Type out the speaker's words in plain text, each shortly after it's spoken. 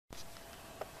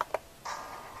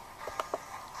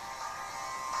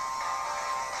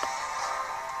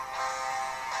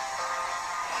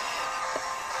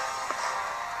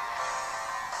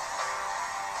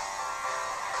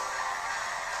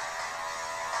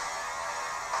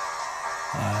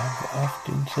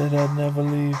Often said I'd never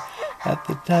leave. At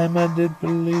the time I did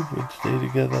believe we'd stay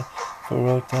together for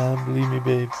all time. Believe me,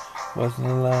 babe, wasn't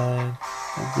a lie.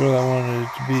 The girl I wanted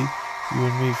it to be, you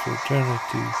and me for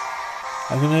eternity.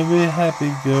 How can I be a happy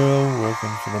girl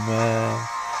working for the man?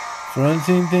 For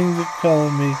unseen things are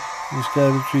calling me. In the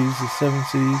sky, the trees, the seven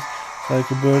seas,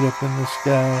 like a bird up in the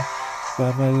sky.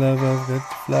 By my love, I've got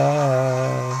to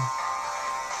fly.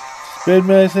 Spread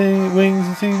my wings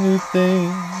and see new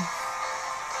things.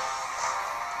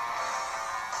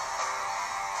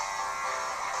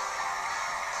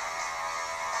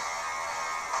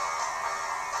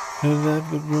 Cause I've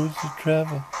got roads to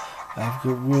travel, I've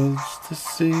got worlds to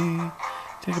see.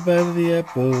 Take a bite of the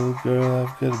apple, girl,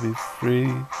 I've got to be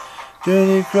free.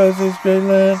 Journey across this great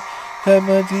land, cut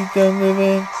my teeth, I'm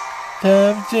living.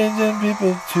 Time's changing,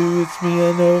 people too, it's me, I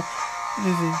know.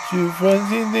 It isn't you, for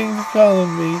unseen things are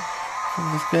calling me. From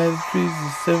the sky, the trees, the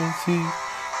seven seas,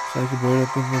 it's like a bird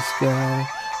up in the sky.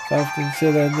 I often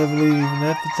said I'd never leave, and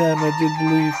at the time I did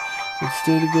believe we'd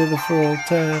stay together for all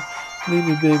time. Believe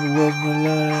me, baby, it wasn't a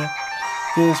lie.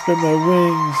 Gotta spread my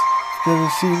wings,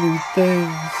 gotta see new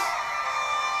things.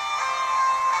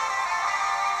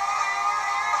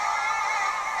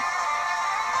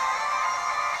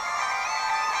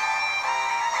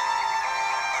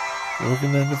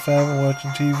 Working 9 to 5 and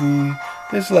watching TV.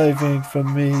 This life ain't for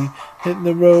me. Hitting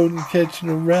the road and catching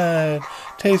a ride.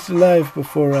 Taste of life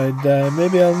before I die.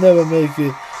 Maybe I'll never make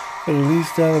it, but at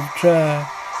least I'll have tried.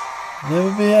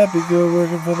 Never be happy, girl,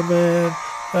 working for the man.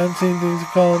 Unseen things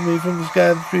are calling me from the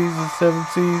sky, the trees, the seven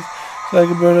seas. It's like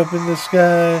a bird up in the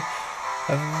sky.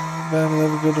 I'm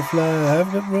never gonna fly.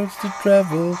 I've got roads to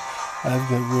travel. I've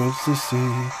got worlds to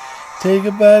see. Take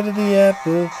a bite of the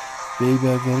apple.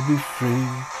 Baby, I gotta be free.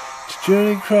 To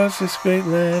journey across this great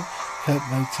land. Cut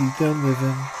my teeth, I'm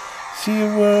living. See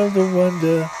a world of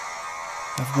wonder.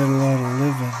 I've got a lot of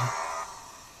living.